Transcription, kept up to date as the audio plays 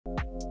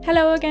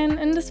Hello again,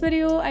 in this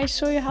video I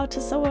show you how to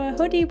sew a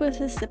hoodie with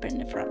a zipper in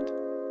the front.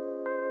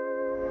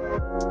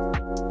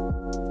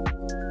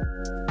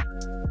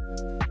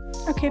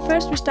 Okay,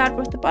 first we start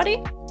with the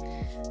body.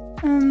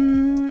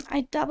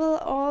 I double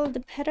all the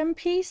pattern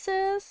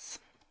pieces,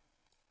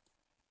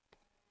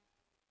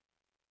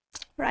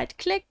 right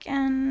click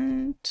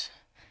and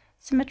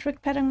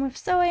symmetric pattern with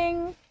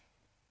sewing.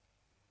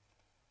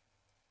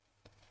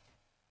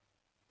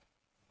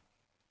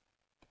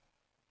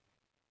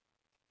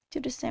 Do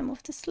the same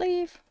with the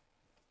sleeve.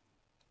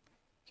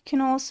 You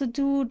can also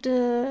do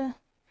the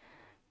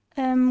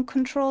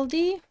Control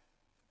D.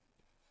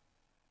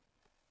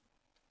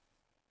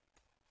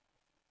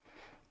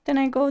 Then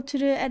I go to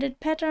the edit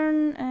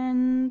pattern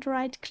and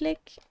right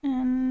click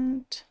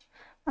and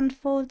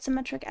unfold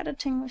symmetric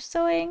editing with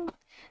sewing.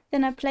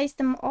 Then I place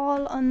them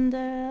all on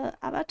the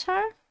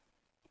avatar.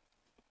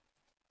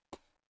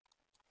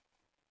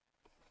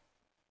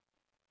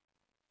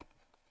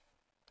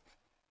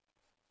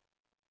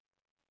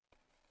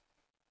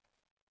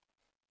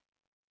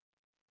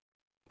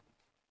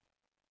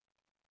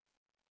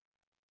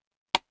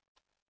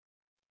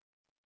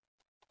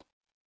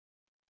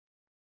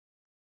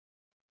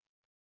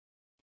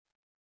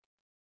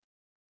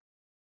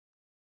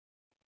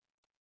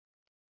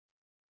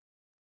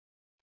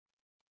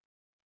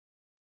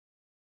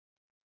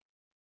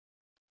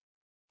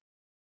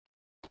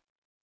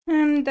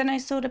 Then I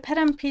sew the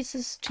pattern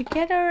pieces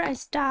together. I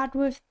start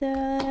with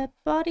the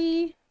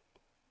body,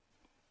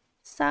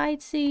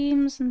 side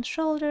seams and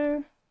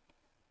shoulder,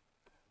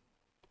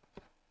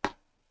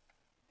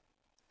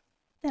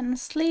 then the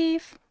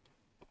sleeve,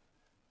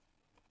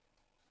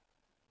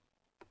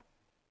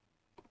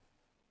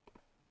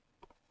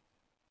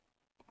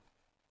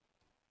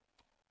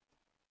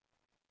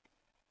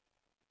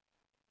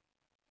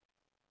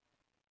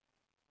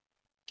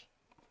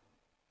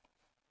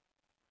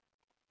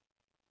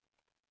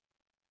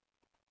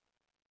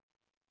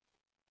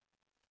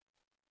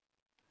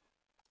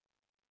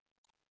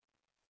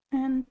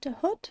 and the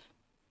hood.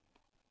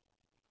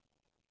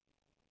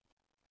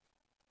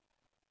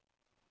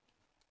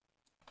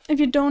 If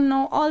you don't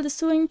know all the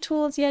sewing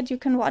tools yet, you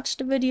can watch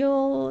the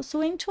video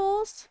sewing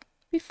tools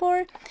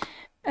before.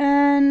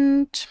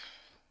 And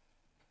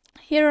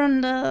here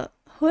on the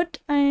hood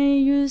I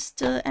use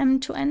the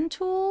M2N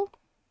tool.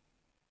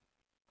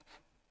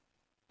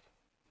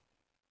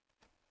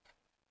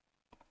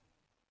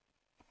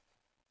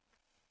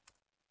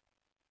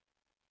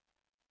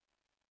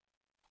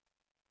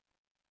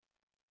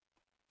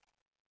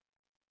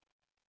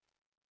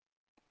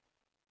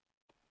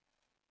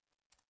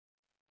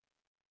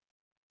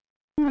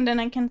 And then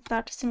I can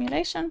start the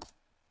simulation.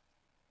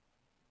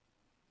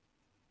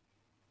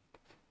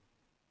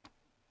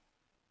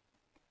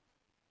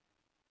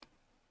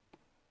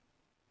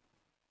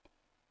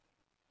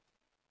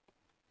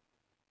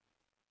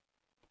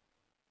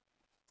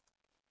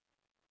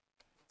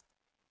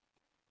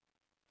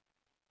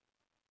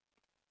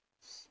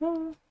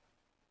 So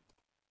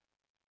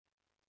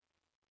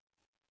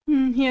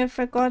here I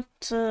forgot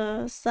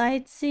the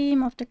side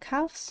seam of the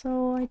cuff,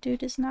 so I do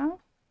this now.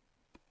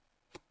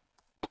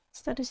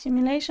 Start the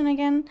simulation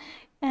again,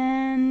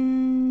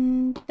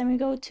 and then we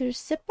go to the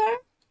zipper.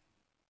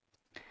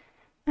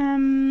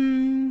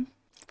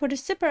 For the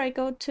zipper I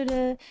go to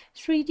the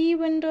 3D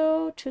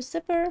window to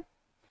zipper.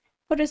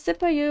 For the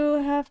zipper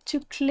you have to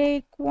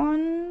click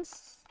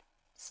once,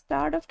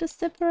 start of the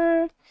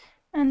zipper,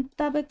 and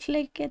double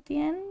click at the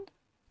end.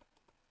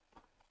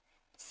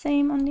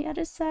 Same on the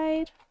other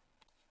side.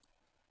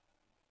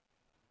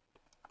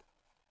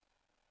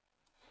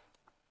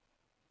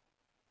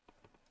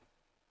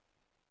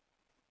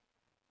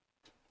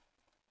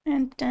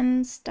 And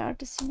then start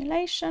the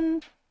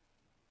simulation.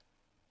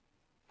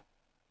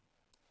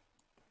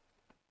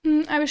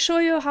 I will show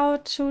you how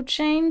to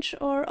change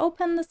or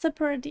open the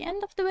zipper at the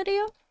end of the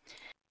video.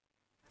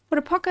 For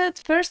the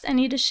pocket, first I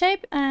need a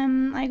shape.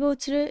 I go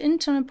to the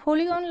internal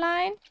polygon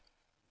line.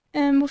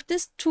 With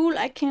this tool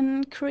I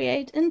can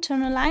create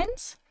internal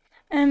lines.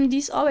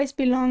 These always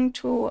belong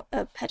to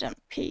a pattern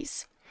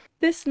piece.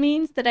 This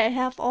means that I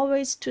have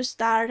always to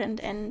start and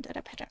end at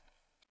a pattern.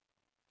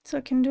 So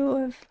I can do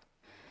a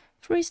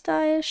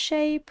freestyle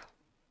shape,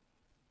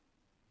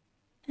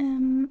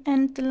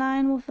 end the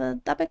line with a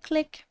double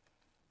click.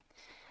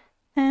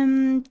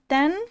 Then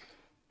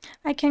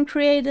I can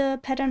create a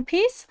pattern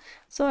piece.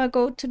 So I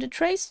go to the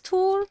trace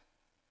tool,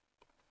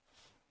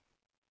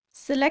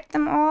 select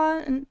them all,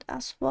 and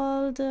as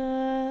well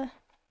the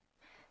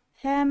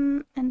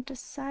hem and the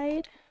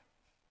side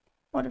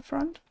or the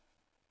front.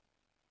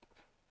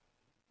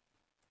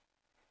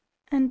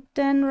 And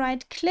then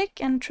right click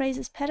and trace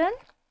this pattern.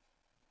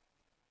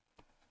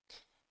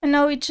 And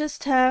now we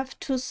just have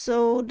to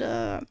sew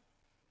the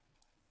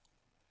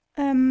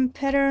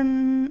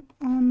pattern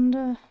on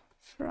the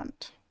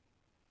front.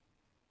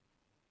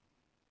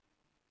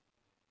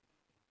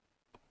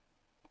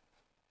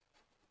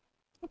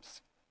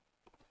 Oops.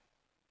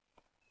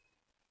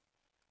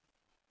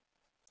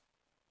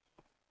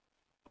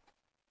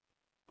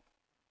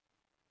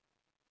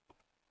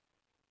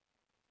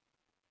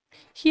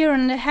 Here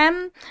on the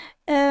hem,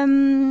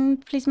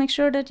 please make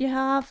sure that you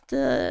have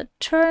the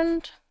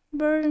turned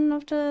version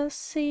of the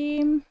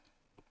seam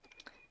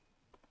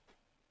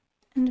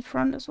in the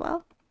front as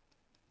well.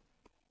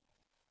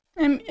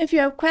 If you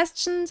have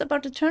questions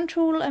about the turn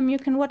tool, you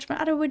can watch my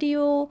other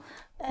video,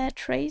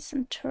 trace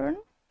and turn.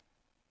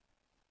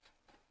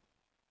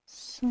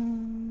 So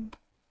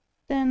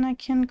then I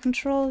can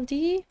Control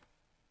D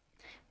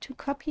to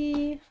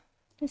copy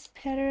this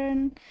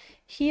pattern.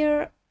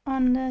 Here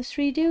on the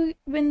 3D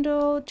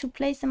window, to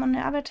place them on the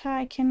avatar,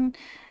 I can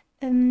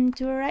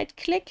do a right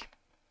click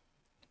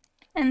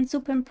and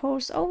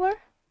superimpose over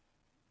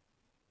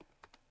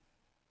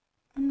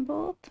on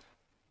both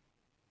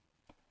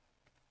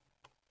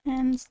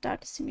and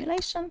start the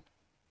simulation.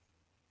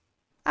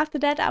 After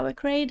that, I will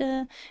create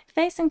a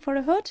facing for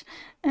the hood.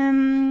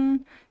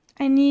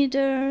 I need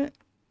a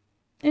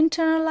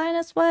internal line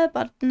as well,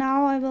 but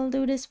now I will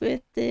do this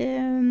with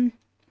the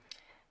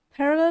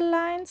parallel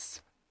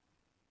lines.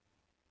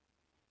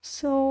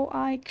 So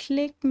I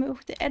click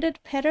with the edit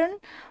pattern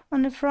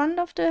on the front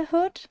of the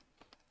hood,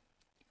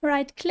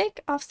 right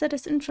click, offset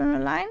this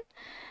internal line,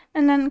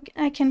 and then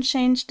I can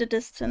change the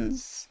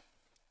distance.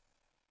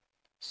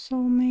 So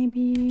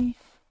maybe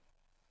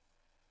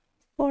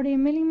 40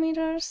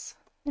 millimeters,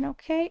 and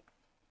okay.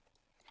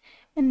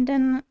 And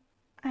then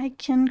I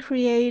can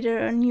create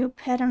a new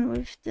pattern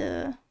with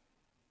the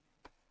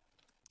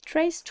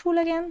trace tool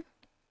again.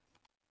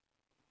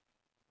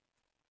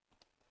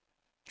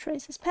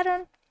 Trace this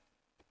pattern.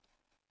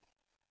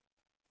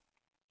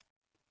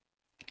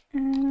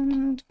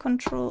 And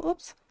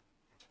oops.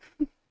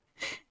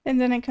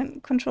 And then I can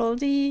Control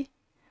D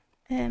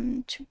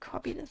to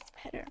copy this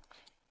pattern.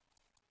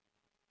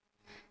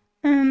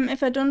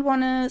 If I don't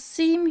want a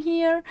seam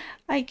here,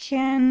 I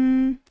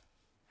can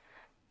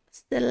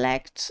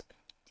select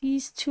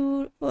these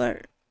two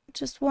or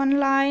just one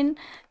line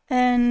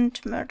and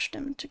merge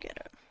them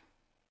together.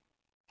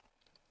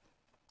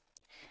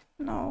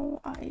 Now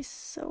I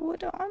sew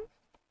it on.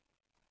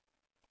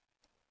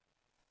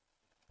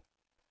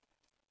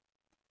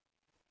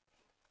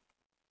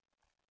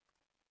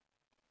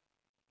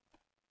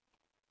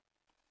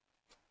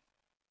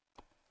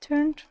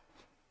 Turned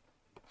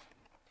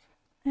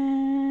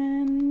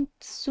and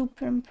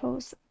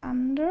superimpose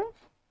under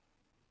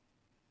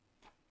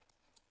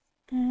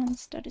and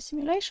start the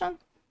simulation.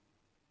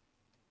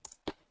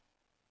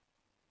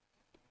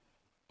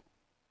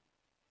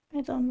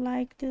 I don't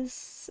like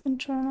this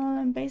internal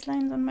and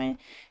baselines on my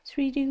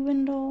 3D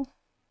window.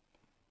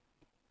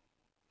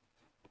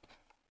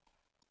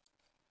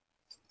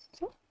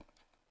 So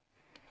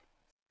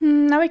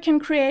now we can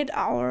create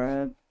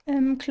our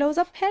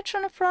close-up patch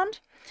on the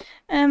front.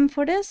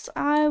 For this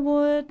I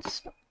would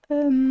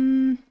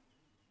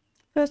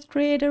first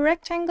create a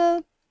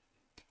rectangle,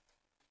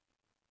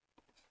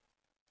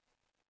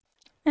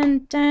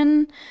 and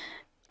then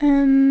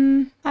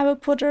I will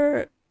put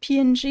a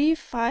PNG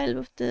file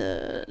with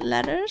the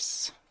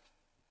letters.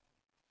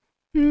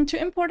 To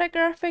import a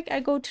graphic, I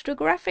go to the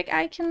graphic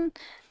icon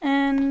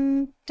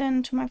and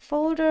then to my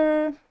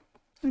folder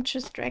and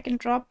just drag and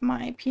drop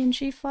my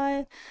PNG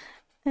file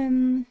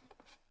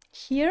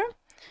here,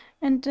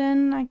 and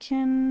then I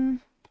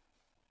can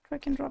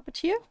drag and drop it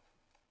here.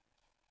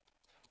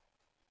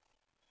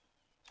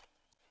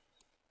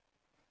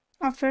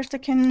 First I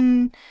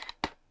can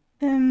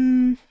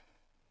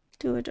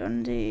do it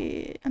on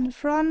the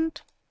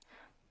front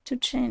to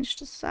change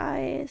the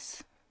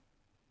size,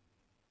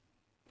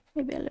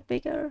 maybe a little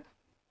bigger.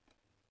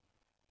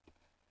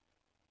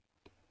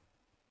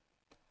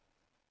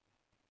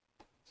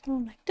 So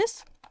like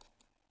this.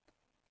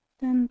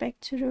 Then back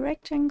to the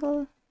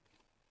rectangle,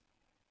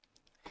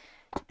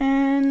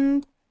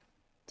 and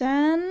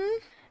then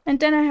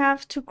I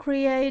have to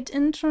create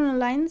internal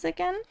lines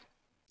again.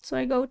 So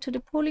I go to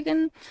the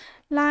polygon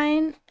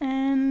line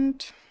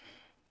and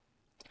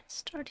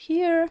start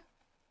here.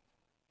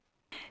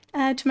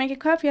 To make a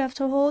curve, you have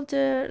to hold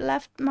the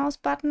left mouse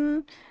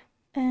button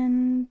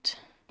and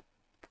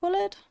pull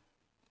it.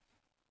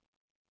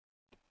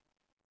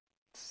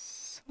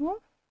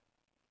 So.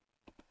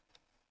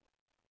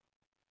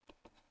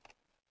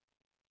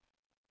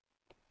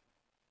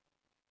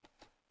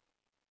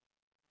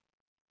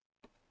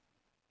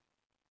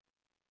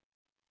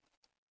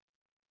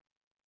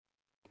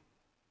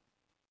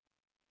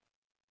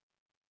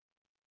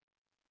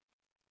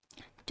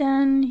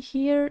 Then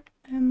here,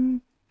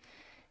 then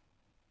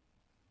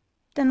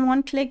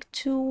one click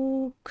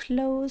to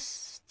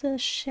close the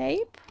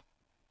shape.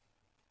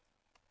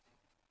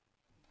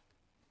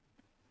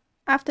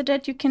 After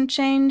that, you can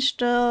change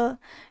the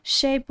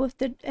shape with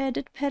the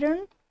edit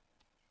pattern.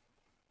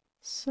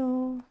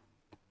 So,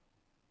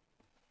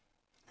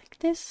 like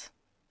this.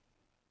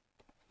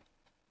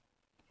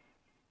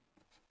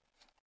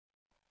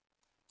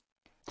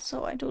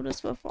 So I do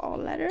this with all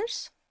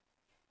letters.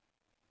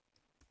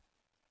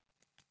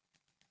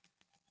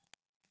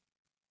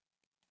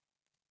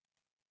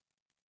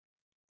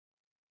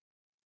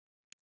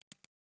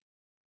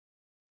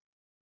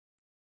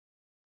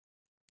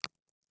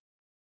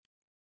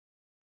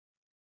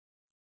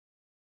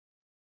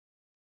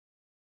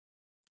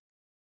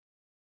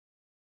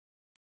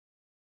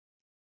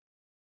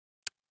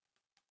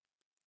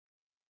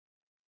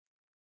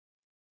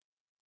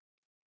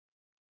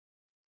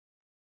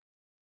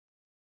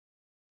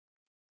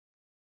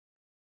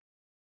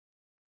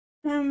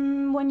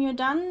 When you're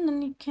done,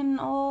 then you can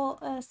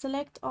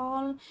select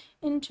all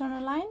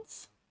internal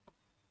lines,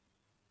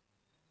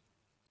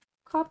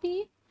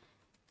 copy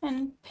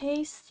and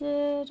paste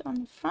it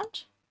on the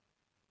front.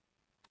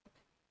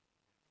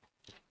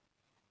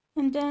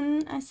 And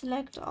then I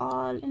select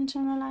all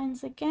internal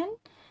lines again,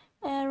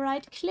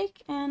 right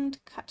click and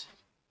cut.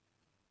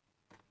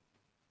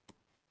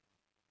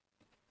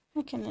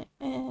 I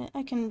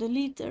can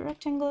delete the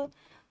rectangle,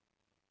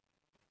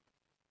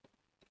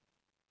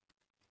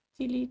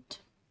 delete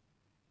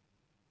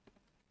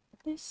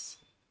this.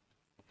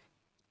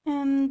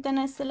 Then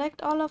I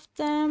select all of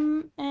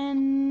them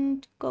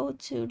and go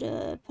to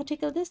the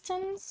particle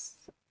distance.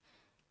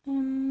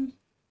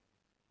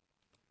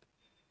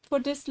 For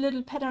this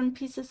little pattern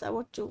pieces, I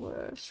would do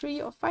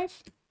 3 or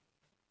 5.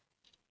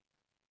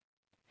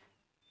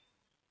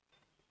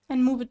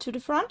 And move it to the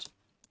front.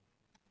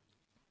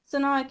 So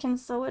now I can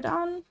sew it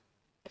on.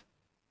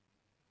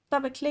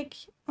 Double click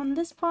on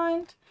this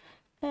point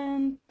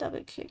and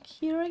double click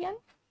here again.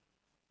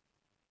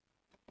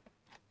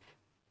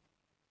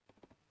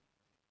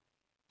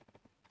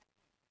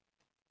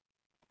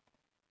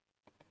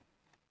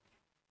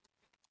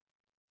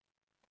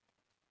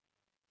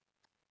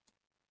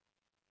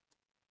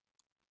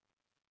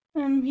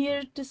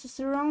 Here this is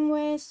the wrong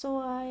way, so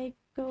I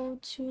go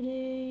to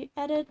the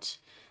edit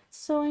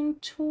sewing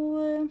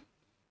tool,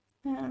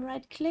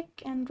 right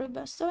click and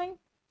reverse sewing.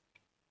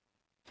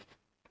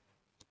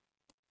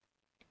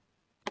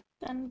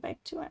 Then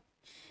back to it.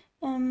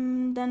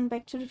 Then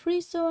back to the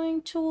free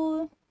sewing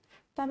tool,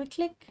 double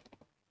click.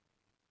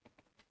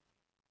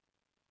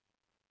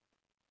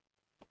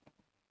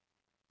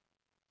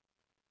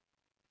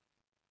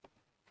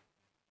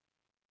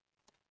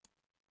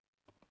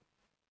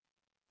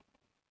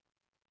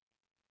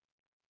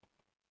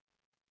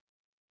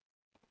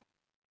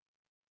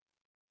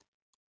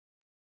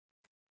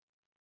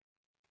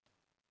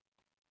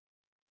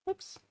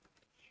 Oops.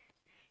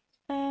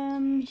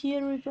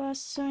 Here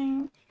reverse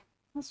sewing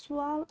as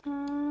well,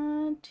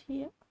 and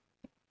here.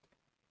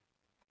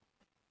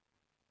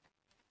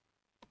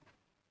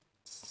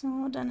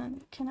 So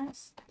then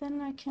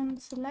I can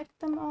select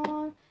them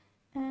all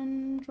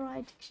and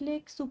right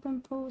click,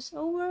 superimpose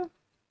over,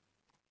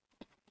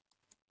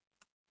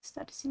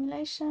 start a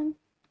simulation.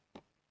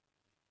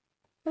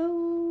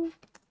 Oh,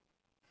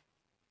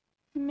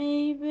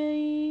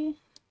 maybe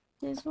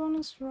this one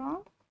is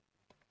wrong.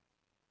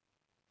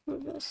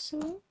 Reverse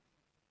sewing.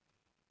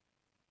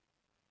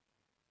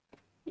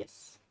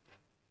 Yes.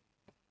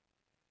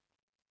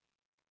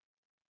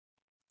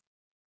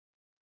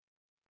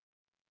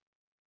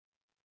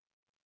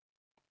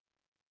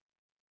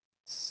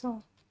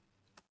 So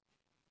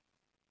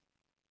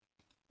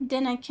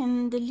then I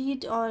can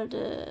delete all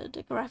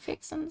the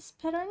graphics and these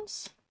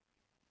patterns.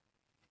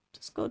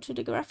 Just go to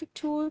the graphic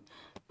tool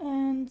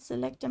and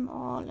select them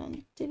all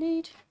and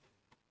delete.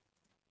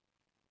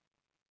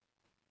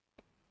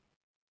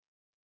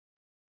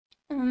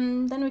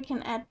 Then we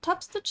can add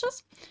top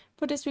stitches.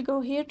 For this we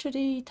go here to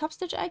the top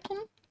stitch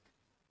icon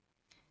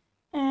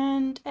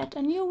and add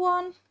a new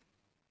one.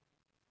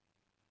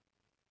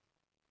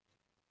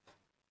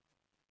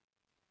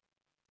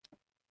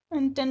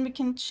 And then we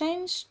can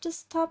change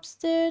this top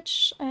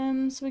stitch.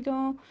 So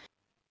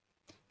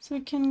we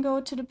can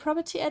go to the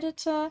property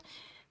editor.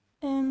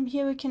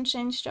 Here we can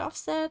change the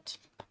offset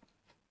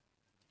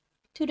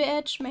to the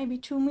edge, maybe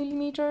 2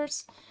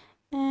 millimeters.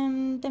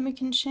 Then we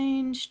can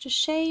change the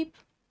shape.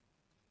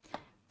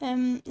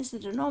 Is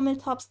it a normal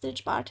top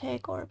stitch, bar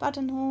tack, or a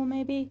buttonhole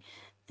maybe?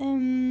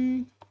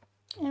 And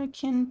we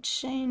can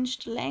change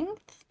the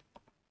length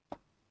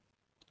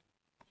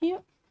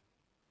here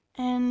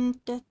and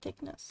the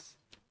thickness.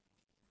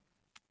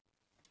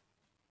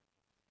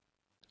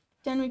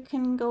 Then we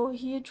can go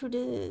here to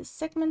the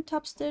segment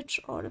top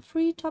stitch or the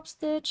free top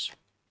stitch,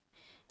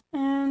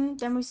 and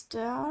then we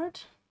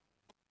start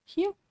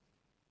here.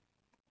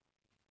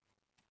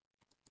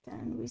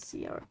 Then we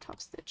see our top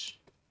stitch.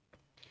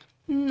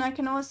 I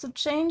can also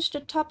change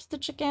the top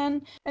stitch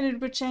again, and it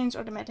will change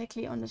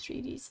automatically on the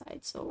 3D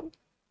side. So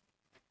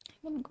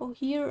I can go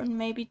here and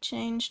maybe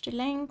change the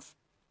length.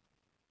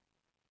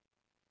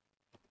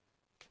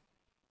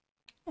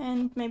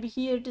 And maybe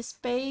here the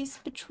space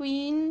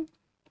between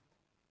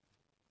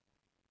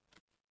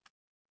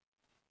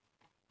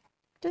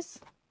this.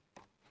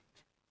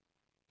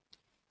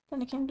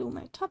 Then I can do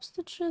my top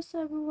stitches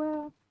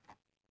everywhere.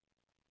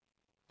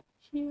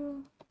 Here.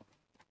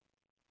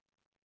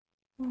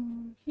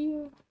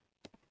 Here.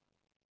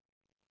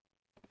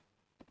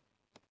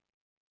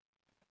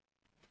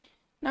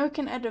 Now we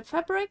can add a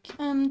fabric.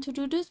 To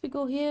do this, we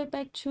go here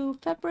back to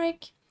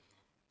fabric,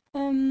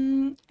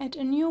 add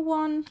a new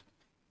one,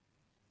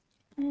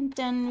 and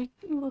then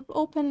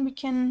we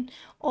can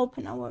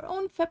open our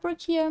own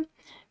fabric here.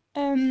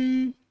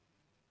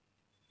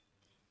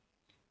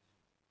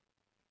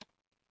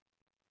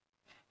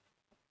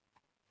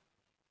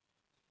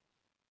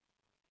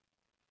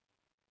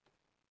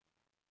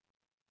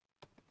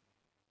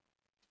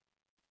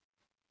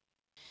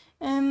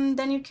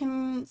 Then you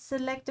can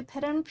select the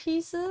pattern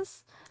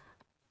pieces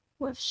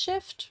with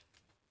Shift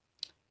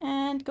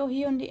and go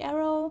here on the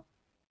arrow.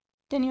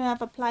 Then you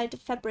have applied the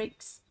fabric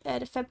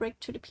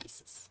to the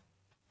pieces.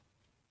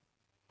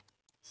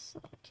 So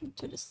I can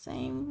do the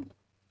same.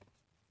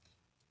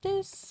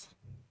 This.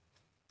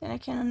 Then I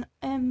can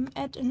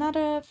add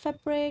another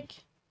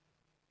fabric.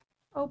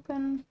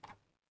 Open.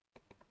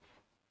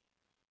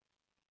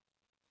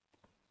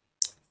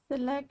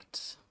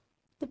 Select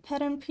the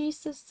pattern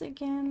pieces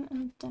again,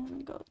 and then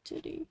go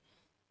to the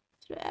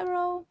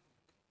arrow.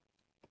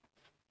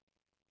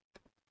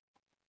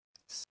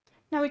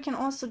 Now we can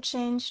also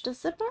change the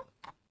zipper.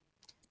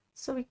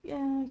 So we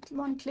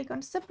one click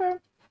on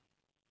zipper,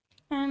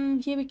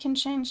 and here we can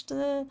change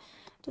the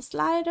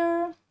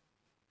slider,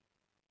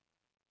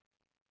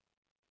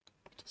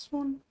 this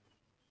one,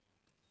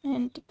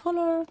 and the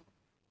puller.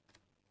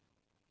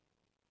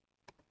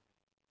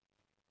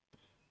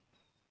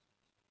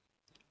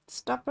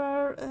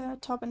 Stopper,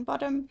 top and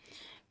bottom,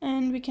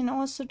 and we can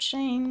also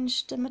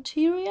change the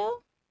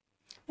material,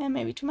 and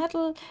maybe to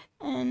metal,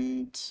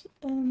 and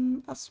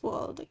as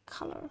well the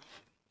color,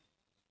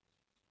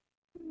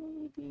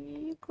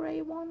 maybe a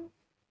gray one,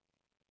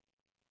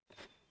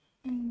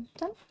 and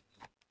done.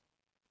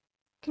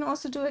 We can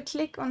also do a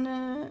click on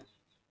the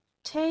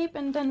tape,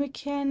 and then we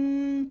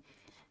can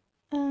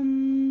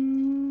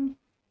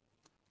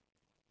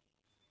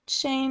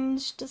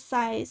change the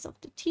size of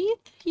the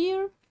teeth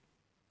here.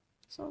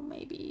 So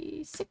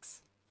maybe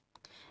 6,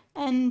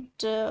 and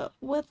the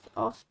width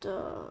of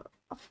the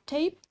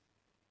tape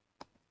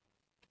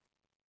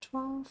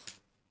 12.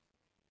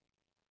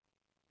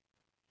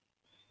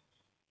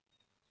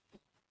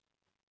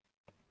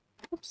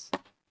 Oops.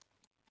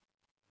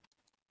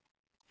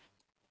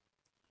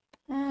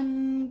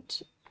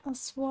 And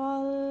as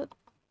well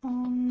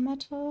on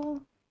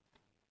metal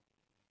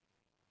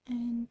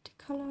and the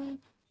color.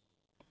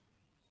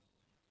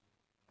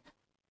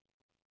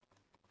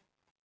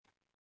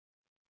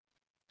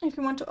 If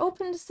you want to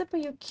open the zipper,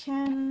 you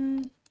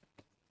can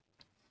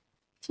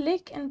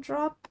click and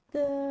drop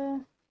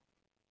the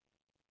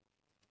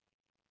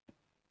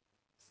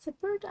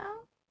zipper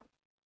down.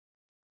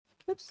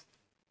 Oops.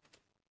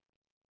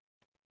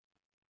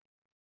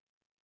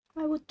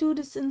 I would do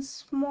this in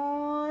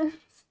small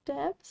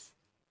steps,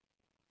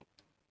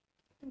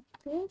 like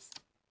this.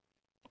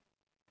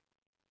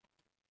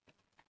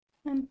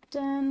 And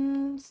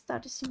then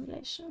start a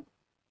simulation.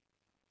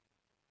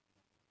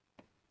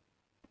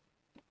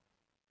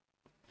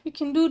 You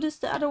can do this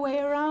the other way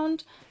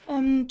around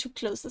to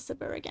close the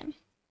zipper again.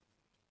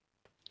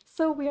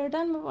 So we are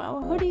done with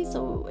our hoodie.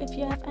 So if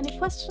you have any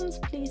questions,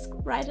 please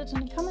write it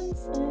in the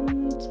comments,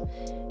 and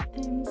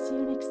see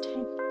you next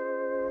time.